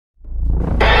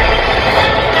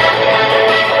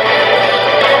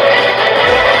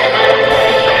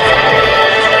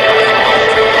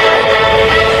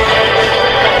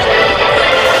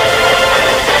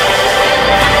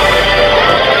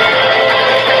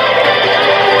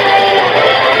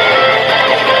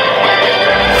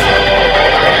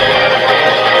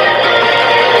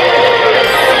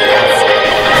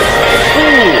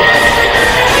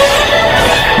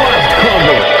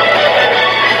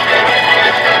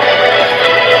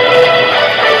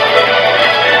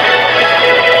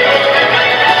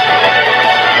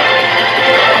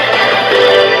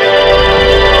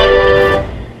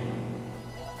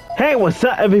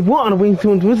What's up, everyone? We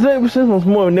tuned to this was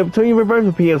more Neptunia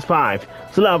ReVerse for PS5.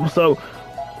 So last episode,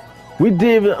 we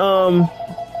did the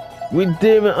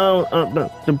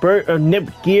bird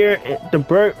Nep gear, the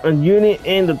bird unit,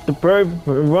 and the bird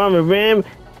ram,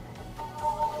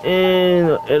 and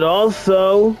it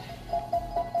also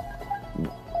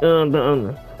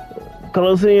the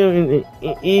Colosseum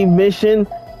E mission,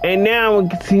 and now we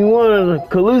can see one of the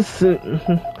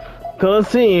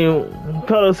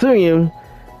Colosseum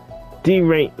D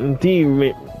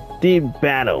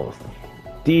battles,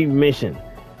 D mission.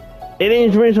 It ain't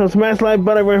information on smash like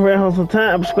butter, red house on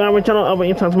time, subscribe to my channel, up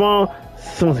anytime small.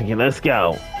 So let's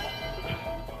go.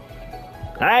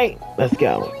 Alright, let's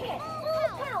go.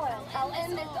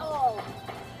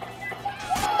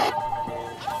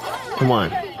 Come on.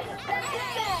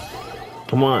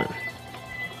 Come on.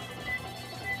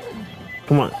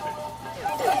 Come on.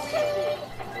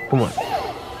 Come on.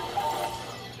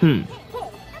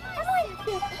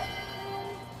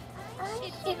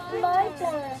 It's my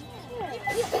turn.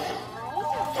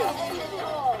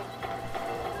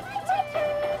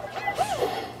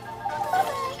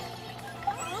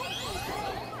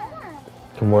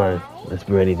 Come on, let's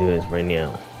be ready to do this right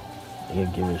now. I'm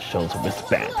gonna give this show some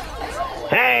respect.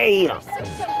 Hey!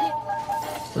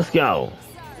 Let's go.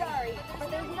 Sorry, but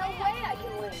there's no way I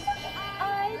can win.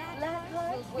 I,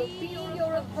 BlazBlue, will be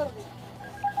your opponent.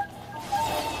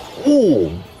 Ooh!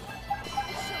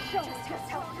 Show us just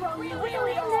how strong you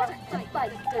really are to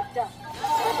fight the dust.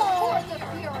 Come on, the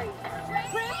fury.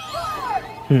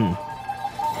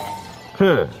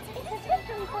 Huh.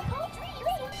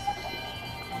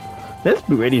 Let's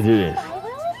be ready to do this.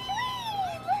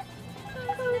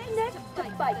 Who's next to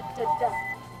fight the dust?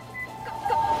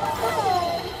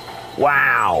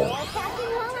 Wow!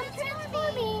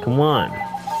 Come on.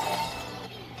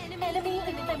 Enemy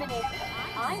eliminated.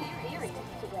 I'm serious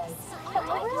today. I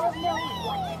don't know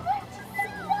what.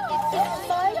 It's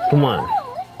my Come on.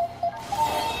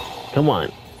 Come on.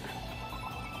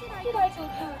 Did I go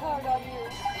too hard on you?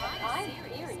 I'm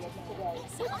serious today.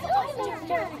 It's your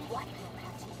turn.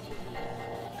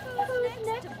 Who's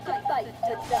next to fight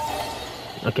the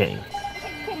dust? Okay.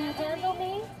 Can you handle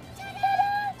me?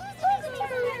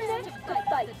 Who's next to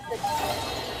fight the dust?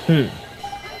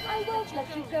 I won't let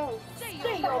you go. Say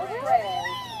your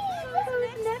prayers.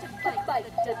 Who's next to fight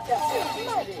the dust?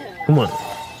 My turn. Come on.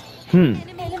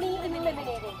 Enemy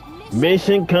eliminated.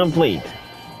 Mission complete.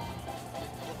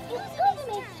 It's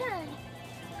Ultimax turn.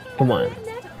 Come on. Who's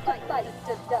next to fight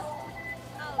the dust?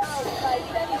 I'll fight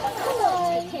anyone who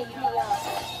wants to take me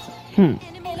on.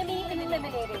 Enemy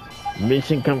eliminated.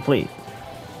 Mission complete.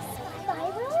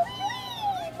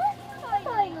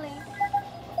 Finally.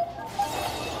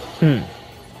 Can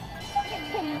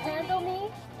you handle me?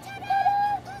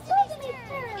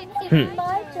 It's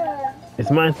my turn.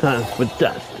 It's my time for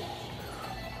dust.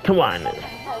 Come on. I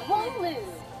won't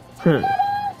lose.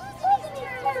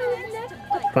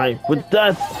 Fight with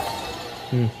dust.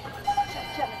 Just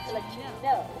to let you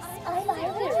know, I'm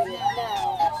serious now.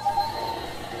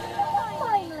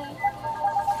 Finally.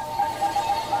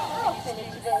 I'll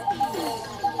finish this.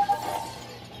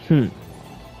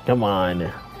 Come on.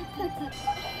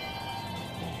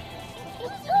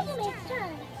 It's Ultimax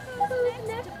turn. Who's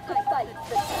next to fight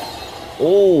the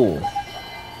Oh.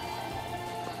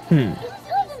 It's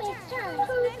Ultimax turn.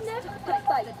 Who's next to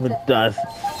fight With dust.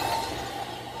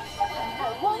 I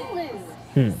won't lose.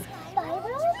 Hmm.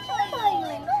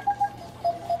 Finally.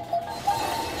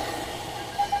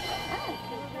 I'll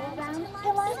keep you around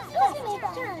till I'm Ultimax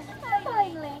turn.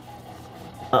 Finally.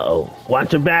 Uh-oh.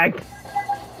 Watch your back.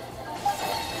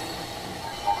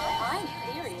 I'm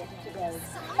serious today.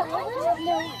 I don't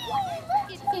know what.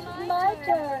 It's my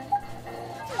turn.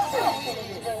 I'll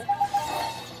finish this.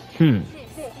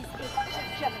 This is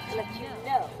just to let you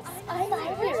know. I'm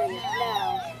serious now.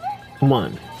 Come on.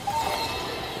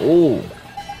 Oh.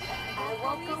 I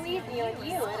won't go easy on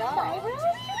you at all. Who's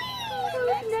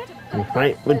next? And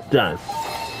fight with dust.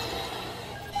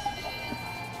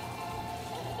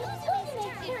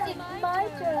 It's my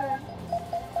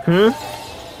turn.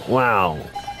 Wow.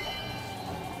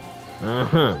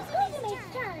 Ultimax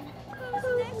turn.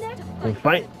 Who's next? And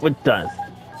fight with dust.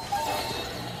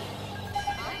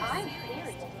 I'm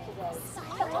serious today.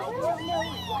 I don't know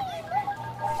what.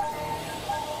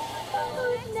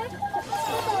 Who's next?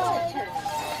 My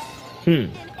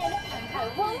turn. I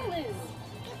won't lose.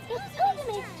 It's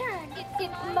Ultimax turn.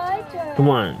 It's my turn. Come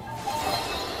on.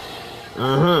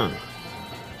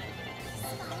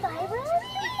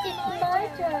 It's my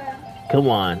turn. Come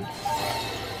on.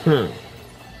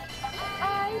 I,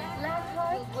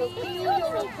 BlazBlue, will be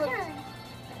your opponent.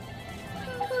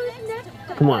 Who's next?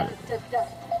 Come on. To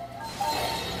dust?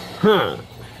 Huh.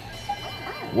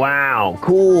 Wow,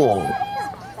 cool.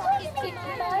 It's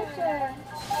my turn.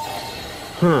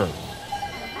 Huh.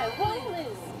 I won't lose.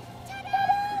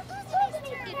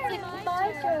 It's my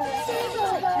turn.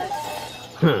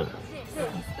 Huh.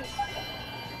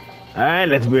 Alright,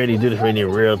 let's really do this right here,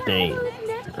 real thing.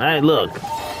 Alright, look.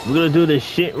 We're gonna do this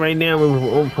shit right now.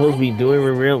 We're supposed to be doing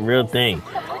a real thing.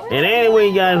 And anyway,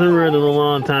 you guys, it's a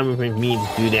long time for me to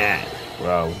do that,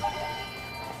 bro.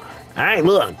 Alright,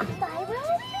 look.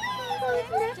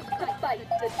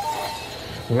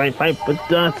 Right, fight with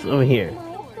dust over here.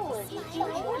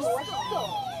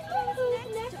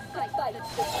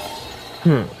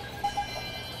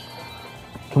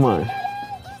 Come on.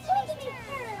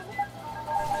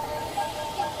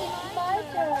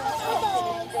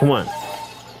 Come on.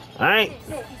 Alright.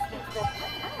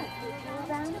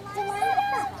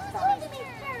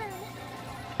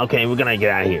 Okay, we're gonna get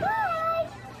out of here.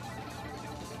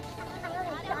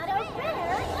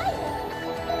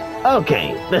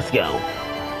 Okay, let's go.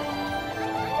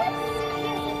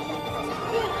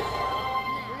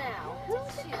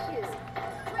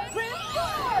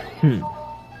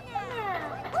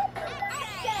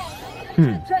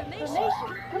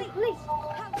 Transformation complete.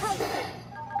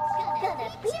 Gonna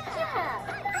beat ya.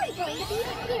 I'm going to be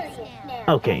serious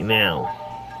now. Okay, now.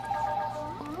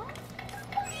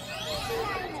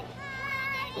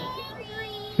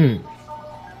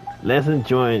 Let's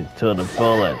enjoy it to the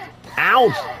fullest.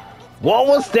 Ouch! What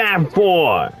was that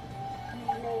for?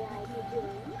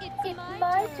 It's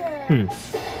my turn.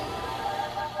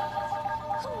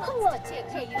 What to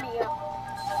take me up?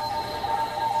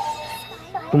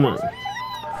 Come on.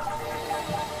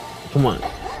 Come on.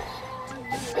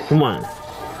 Come on.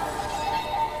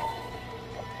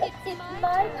 It's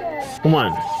my turn. Come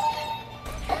on.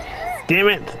 Damn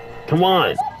it. Come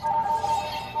on.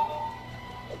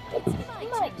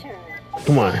 My turn.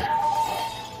 Come on.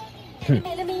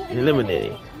 Enemy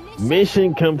Eliminated.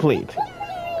 Mission complete.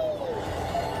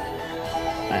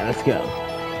 Alright, let's go.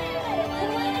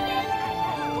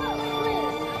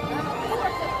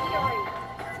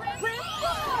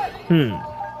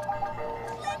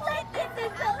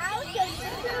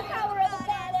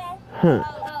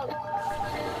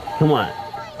 Come on.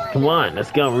 Come on.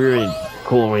 Let's go. We're really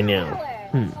cool right now.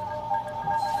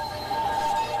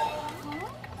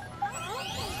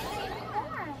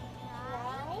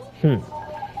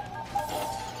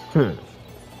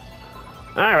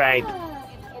 Alright.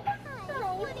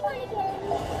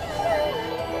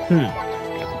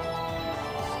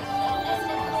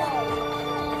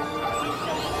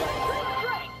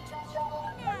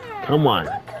 Come on.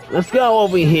 Let's go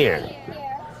over here.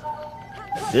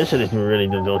 This shit is really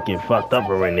don't get fucked up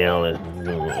right now. Let's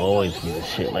always do the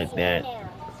shit like that.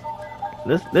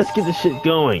 Let's get the shit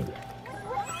going.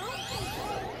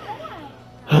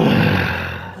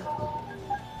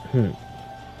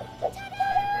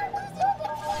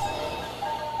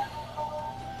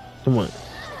 Come on.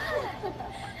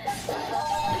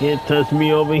 Can't touch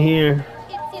me over here.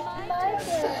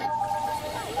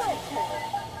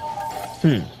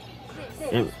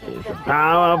 It's the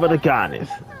power of the goddess.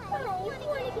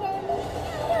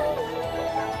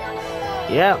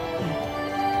 Yep.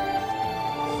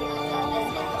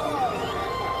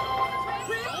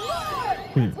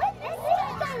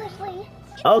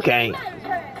 Okay.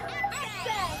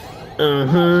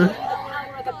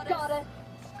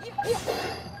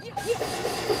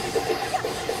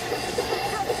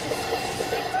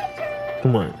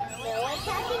 Come on.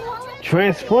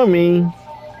 Transform me.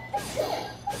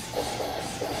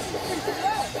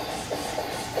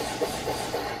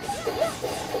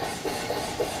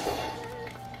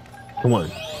 Come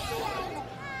on.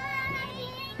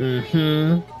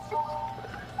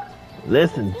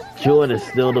 Let's enjoy the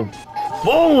still the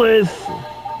fullest.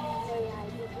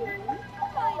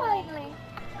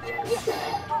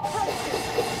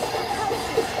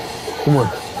 Come on.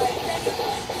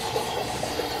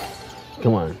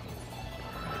 Come on.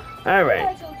 All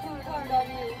right.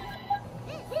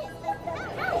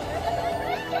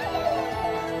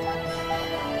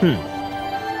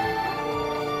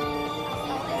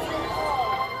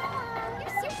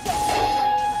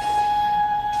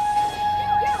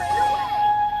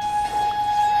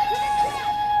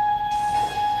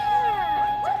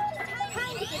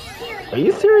 Are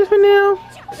you serious for now?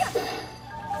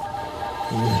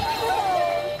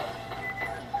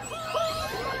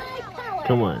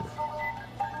 Come on.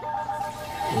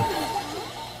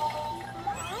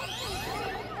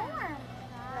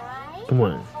 Come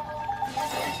on.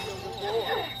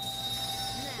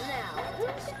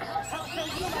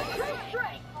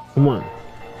 Come on.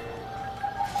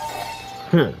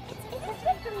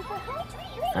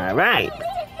 Alright.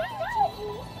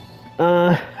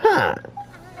 Huh.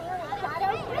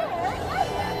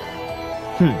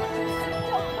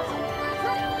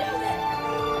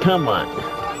 Come on.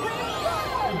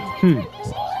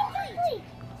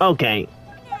 Okay.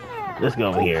 Let's go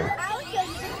over here.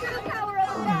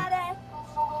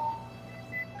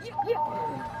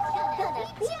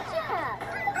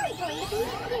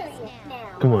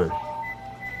 Come on.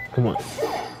 Come on.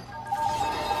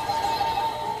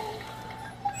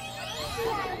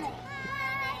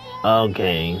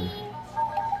 Okay.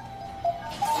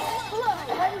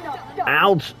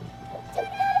 Ouch.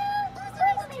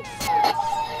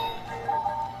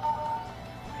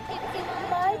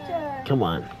 Come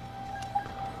on.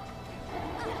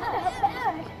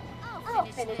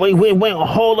 Wait,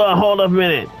 hold up a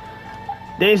minute.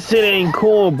 This shit ain't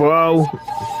cool, bro.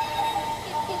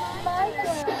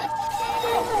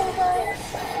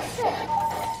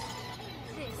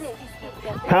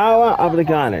 Power of the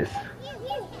goddess.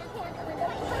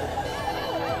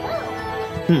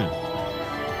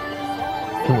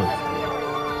 Come on.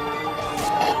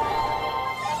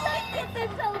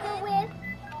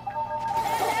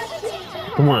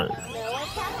 Come on.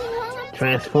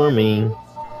 Transforming.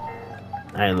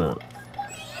 I look.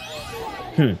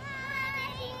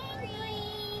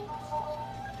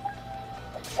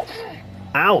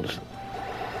 Ouch.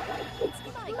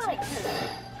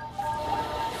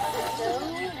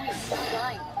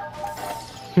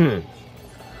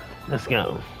 Let's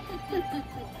go.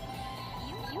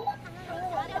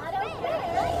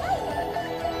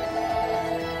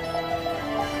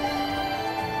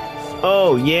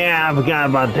 Oh yeah, I forgot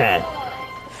about that.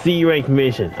 Sea rank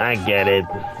mission. I get it.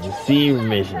 Sea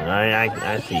mission.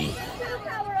 I see.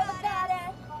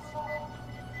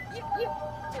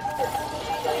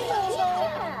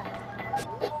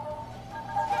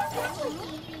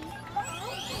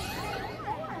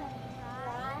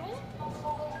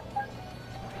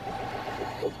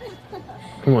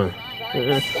 Come on.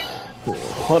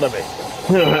 Hold a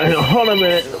minute. Hold a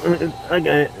minute.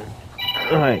 Okay.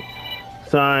 Alright.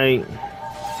 Sorry.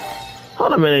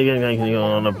 Hold a minute. I'm going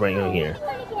on a break over here.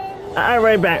 I'm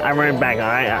right back.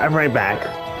 Alright? I'm right back.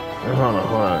 Hold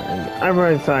on. I'm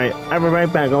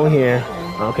right back over here.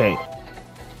 Okay.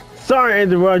 Sorry to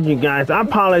interrupt you guys. I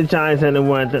apologize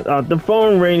anyone. The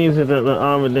phone ratings is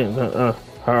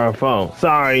her phone.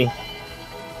 Sorry.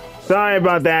 Sorry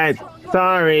about that.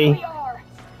 Sorry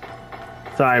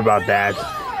about that.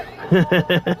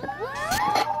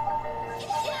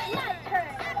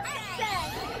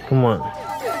 Come on.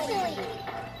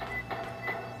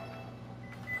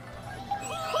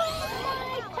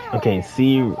 Okay,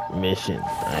 sea mission.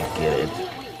 I get it.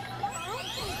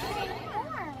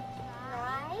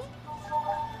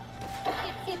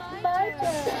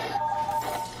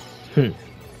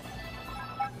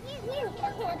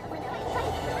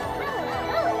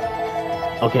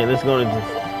 Okay, let's go to the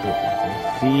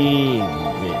sea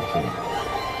mission.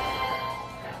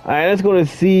 Alright, let's go to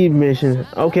sea mission.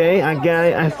 Okay, I got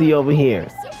it. I see over here.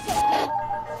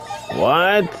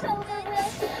 What?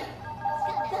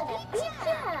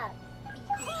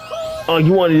 Oh,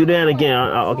 you want to do that again?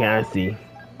 Okay, I see.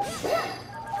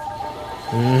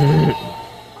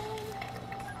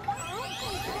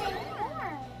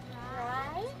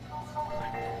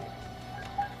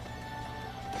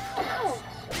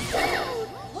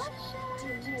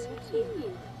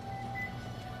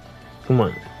 Come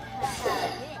on.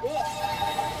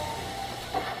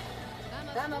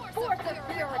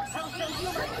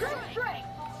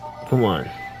 Come on.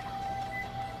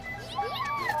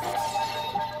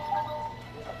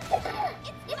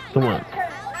 Come on.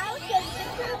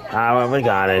 Oh my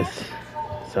goddess.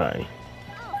 Sorry.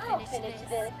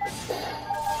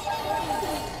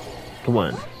 Come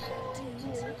on.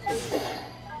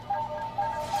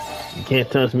 You can't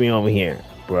touch me over here,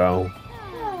 bro.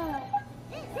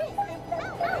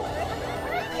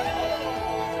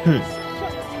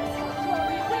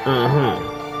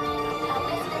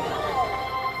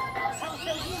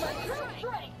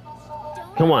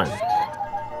 Come on.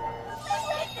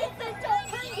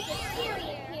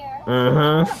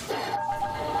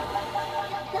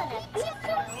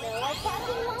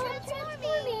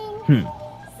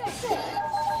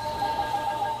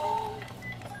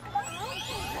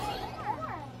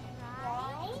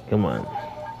 Come on.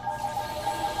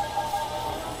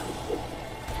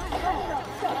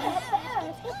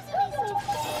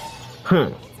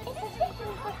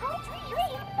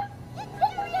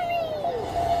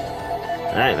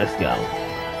 Alright, let's go.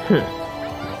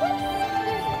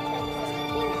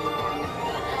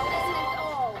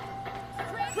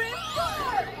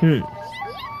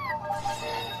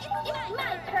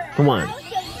 Come on.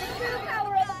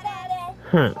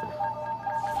 Huh. I'm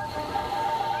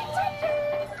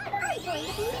going to be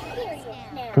serious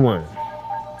now. Come on.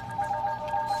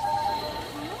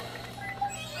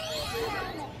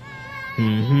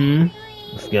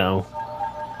 Let's go.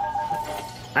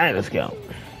 Alright, let's go.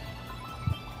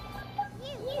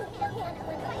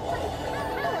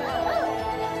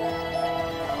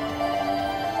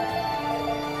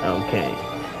 Okay.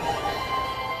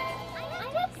 I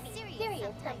have to be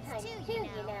serious sometimes too, you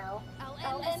know.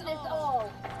 I'll end this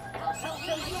all. I'll show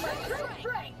you my true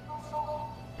strength.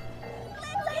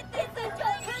 Let's get this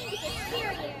until time to get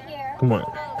serious here. Come on. Oh,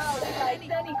 like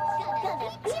Benny. Gonna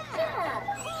beat ya.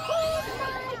 Hold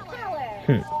my power.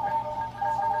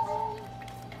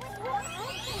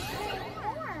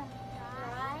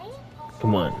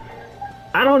 Come on.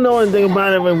 I don't know anything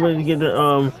about it when we get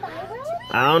the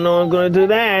I don't know I'm gonna do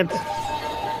that.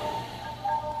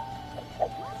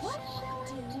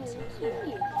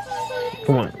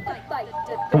 Come on.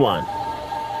 Come on.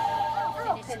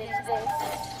 I'll finish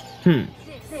this.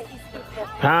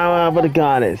 Power of the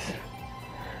goddess.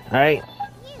 Alright.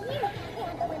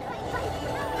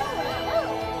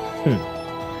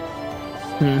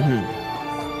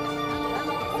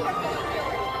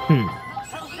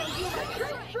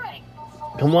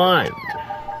 Come on. I'll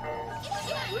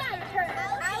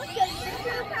show you the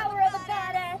true power of a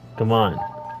goddess. Come on.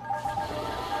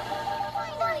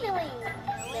 Finally.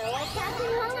 No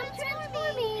attacking while I'm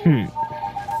transforming.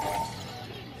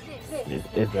 This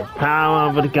is the power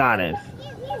of the goddess.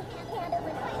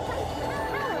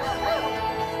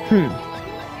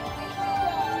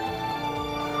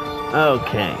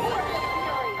 Okay.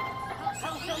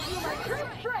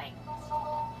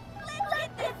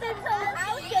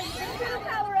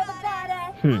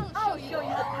 I'll show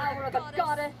you the power of a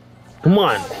goddess. Come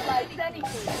on.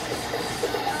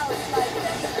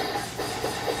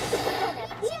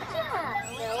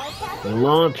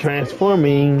 Long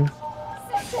transforming.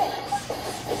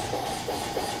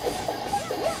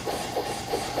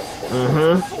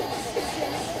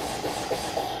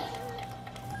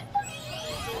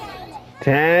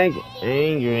 Tag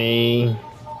angry.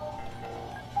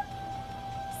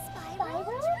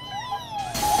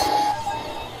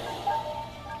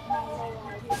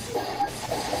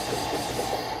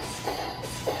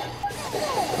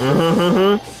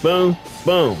 Boom,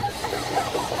 boom.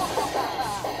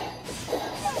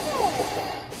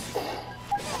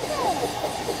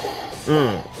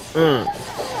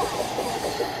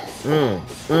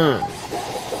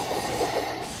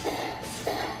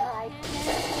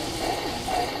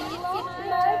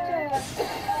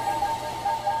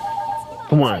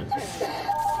 Come on.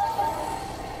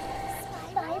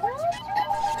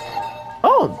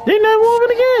 Oh, they're not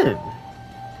moving again.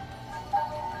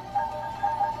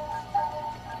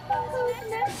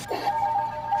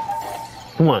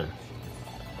 Come on.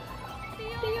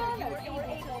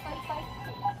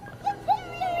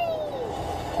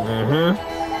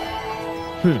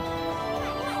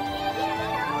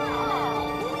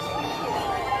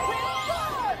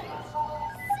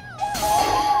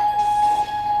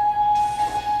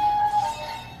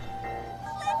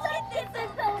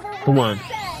 Come on.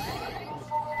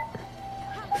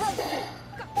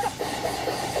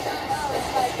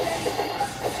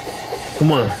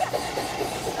 Come on.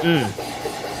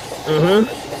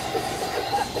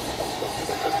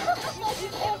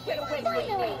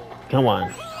 Come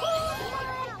on.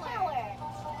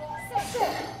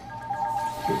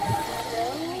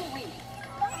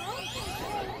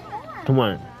 Come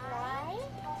on.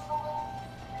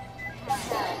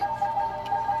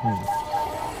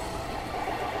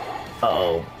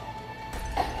 Uh-oh.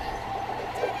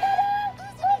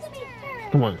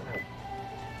 Come on.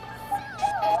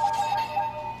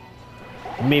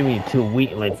 Made me too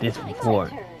weak like this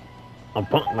before. A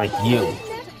punk like you.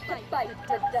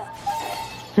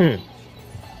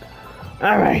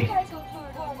 Alright.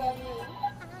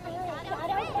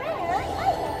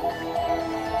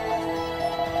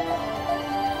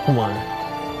 Come on.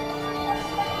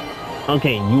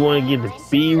 Okay, you want to get the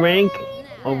B rank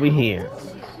over here.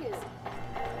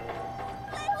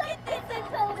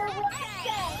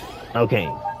 Okay.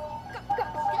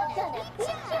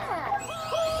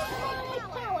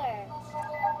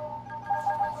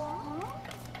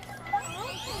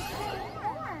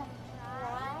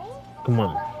 Come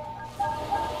on.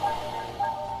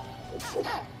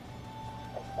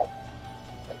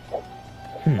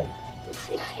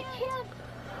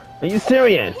 Are you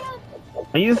serious?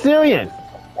 Are you serious?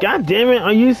 God damn it,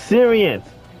 are you serious?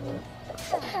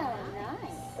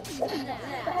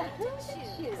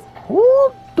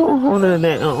 Who don't hold on to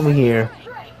that over here?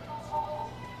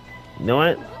 You know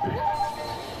what?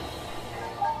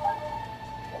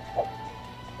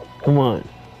 Come on.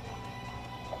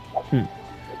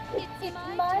 It's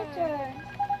my turn.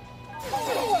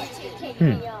 Take Hmm.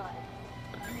 me on.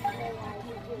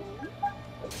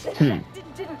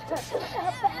 Didn't hurt.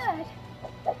 Not bad.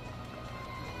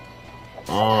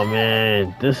 Oh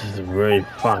man, this is really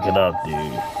fucking up, dude.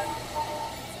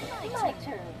 My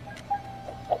turn.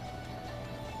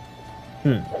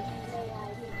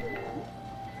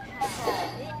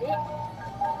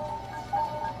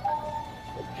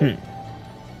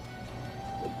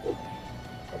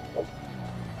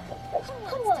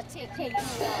 Who wants to take me on?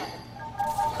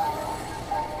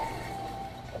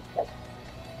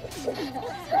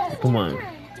 Come on.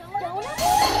 Don't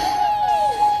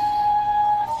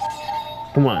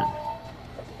Come on.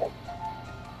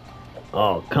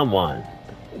 Oh, come on.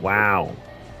 Wow.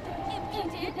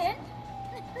 Impudent.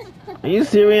 Are you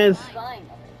serious? Fine.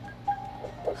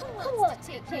 Who wants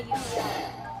to take me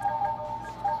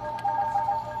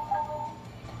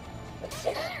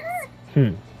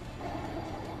on?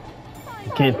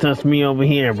 You can't touch me over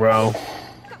here, bro.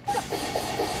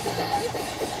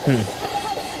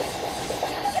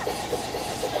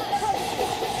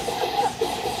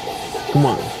 Come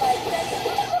on.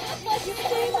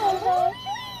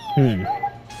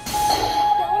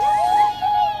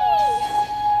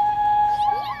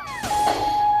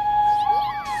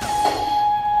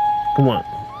 Come on.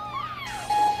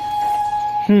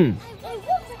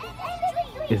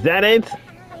 Is that it?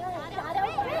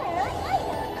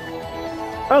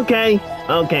 Okay.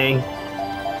 Okay.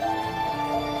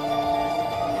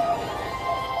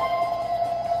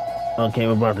 Okay,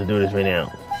 we're about to do this right now.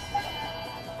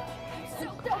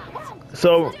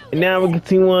 So now we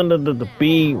continue on the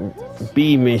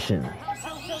B mission.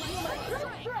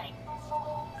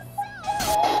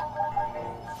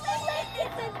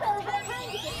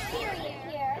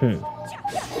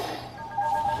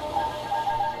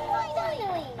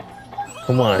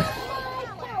 Come on.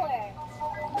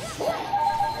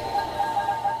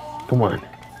 Come on.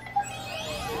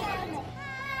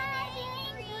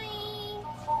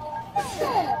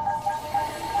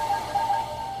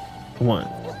 Come on.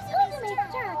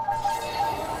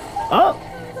 Oh!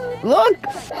 Look!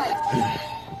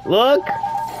 Look!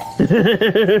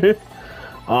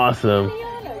 Awesome.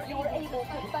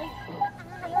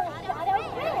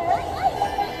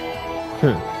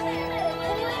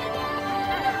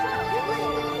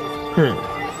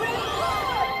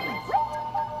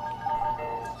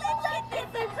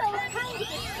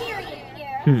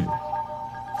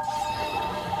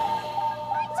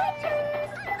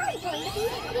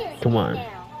 Come on.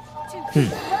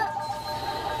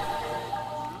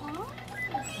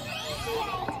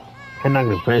 I'm not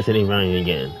gonna press any volume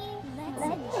again.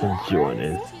 Jordan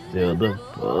is still the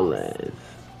fullest.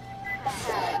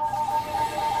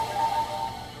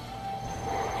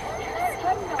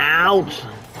 Ouch!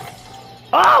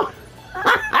 Oh!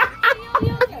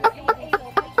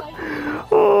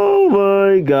 Oh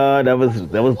my God, that was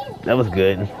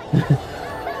good.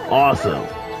 Awesome.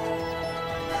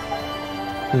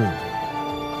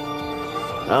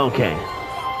 Okay.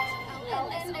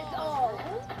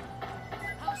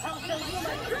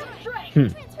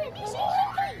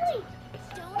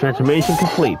 Transformation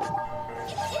complete.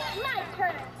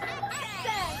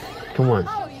 Come on.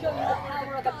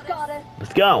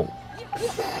 Let's go.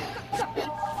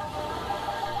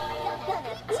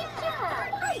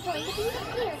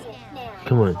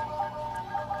 Come on.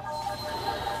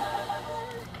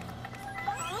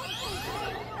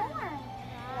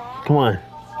 Come on.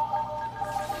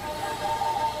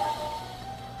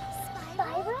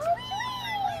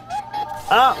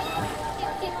 Up.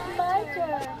 It's my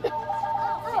turn.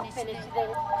 I'll finish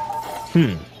this.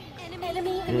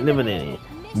 Enemy Eliminated.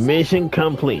 Mission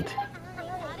complete.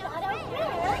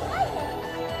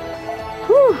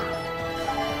 Whew.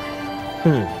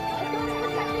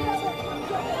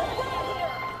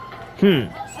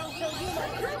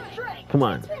 Come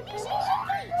on.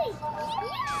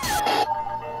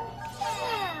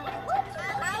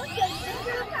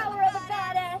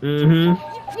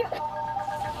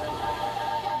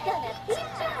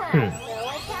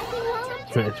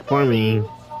 Transforming.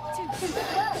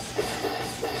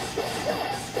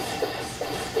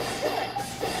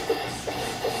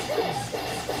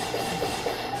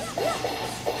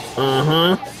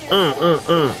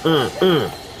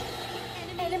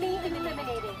 Enemy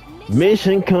eliminated.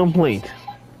 Mission complete.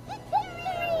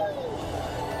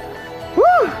 Woo!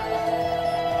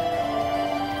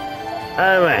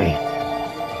 Alright.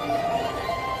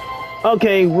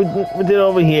 Okay, we did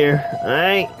over here.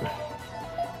 Alright.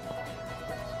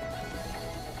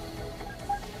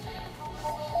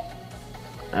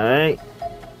 Alright.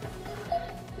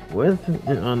 Where's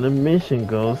the mission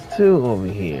goes to over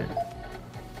here?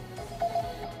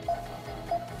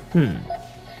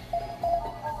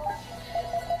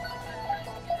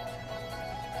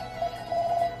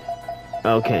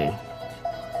 Okay.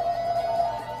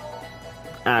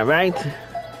 Alright.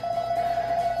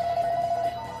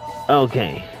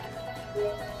 Okay.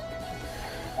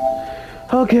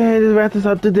 Okay, let's wrap this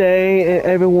up today,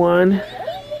 everyone.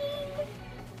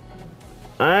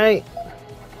 Alright.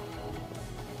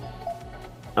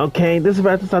 Okay, this is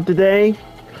wrap this up today.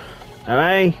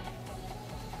 Alright.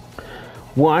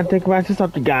 Well, I think wrap this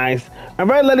up, guys.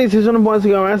 Alright, ladies and gentlemen, once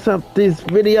again, wrap up this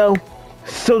video.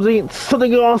 So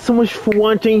thank you all so much for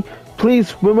watching.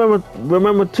 Please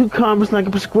remember to comment, like,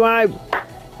 and subscribe.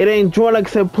 If you enjoyed, like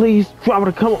I said, please drop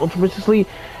a comment ultimately.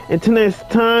 Until next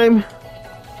time.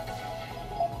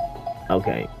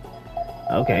 Okay.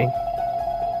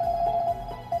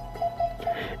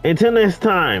 Until next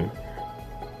time.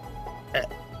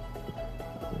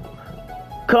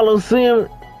 Colosseum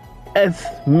S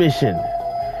mission.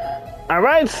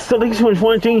 Alright, so thank you so much for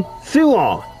watching. See you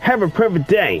all. Have a perfect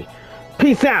day.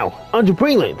 Peace out. Under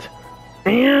Brilliant.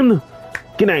 And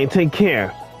good night. Take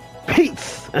care.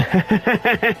 Peace.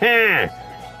 Good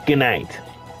night.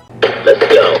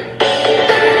 Let's go.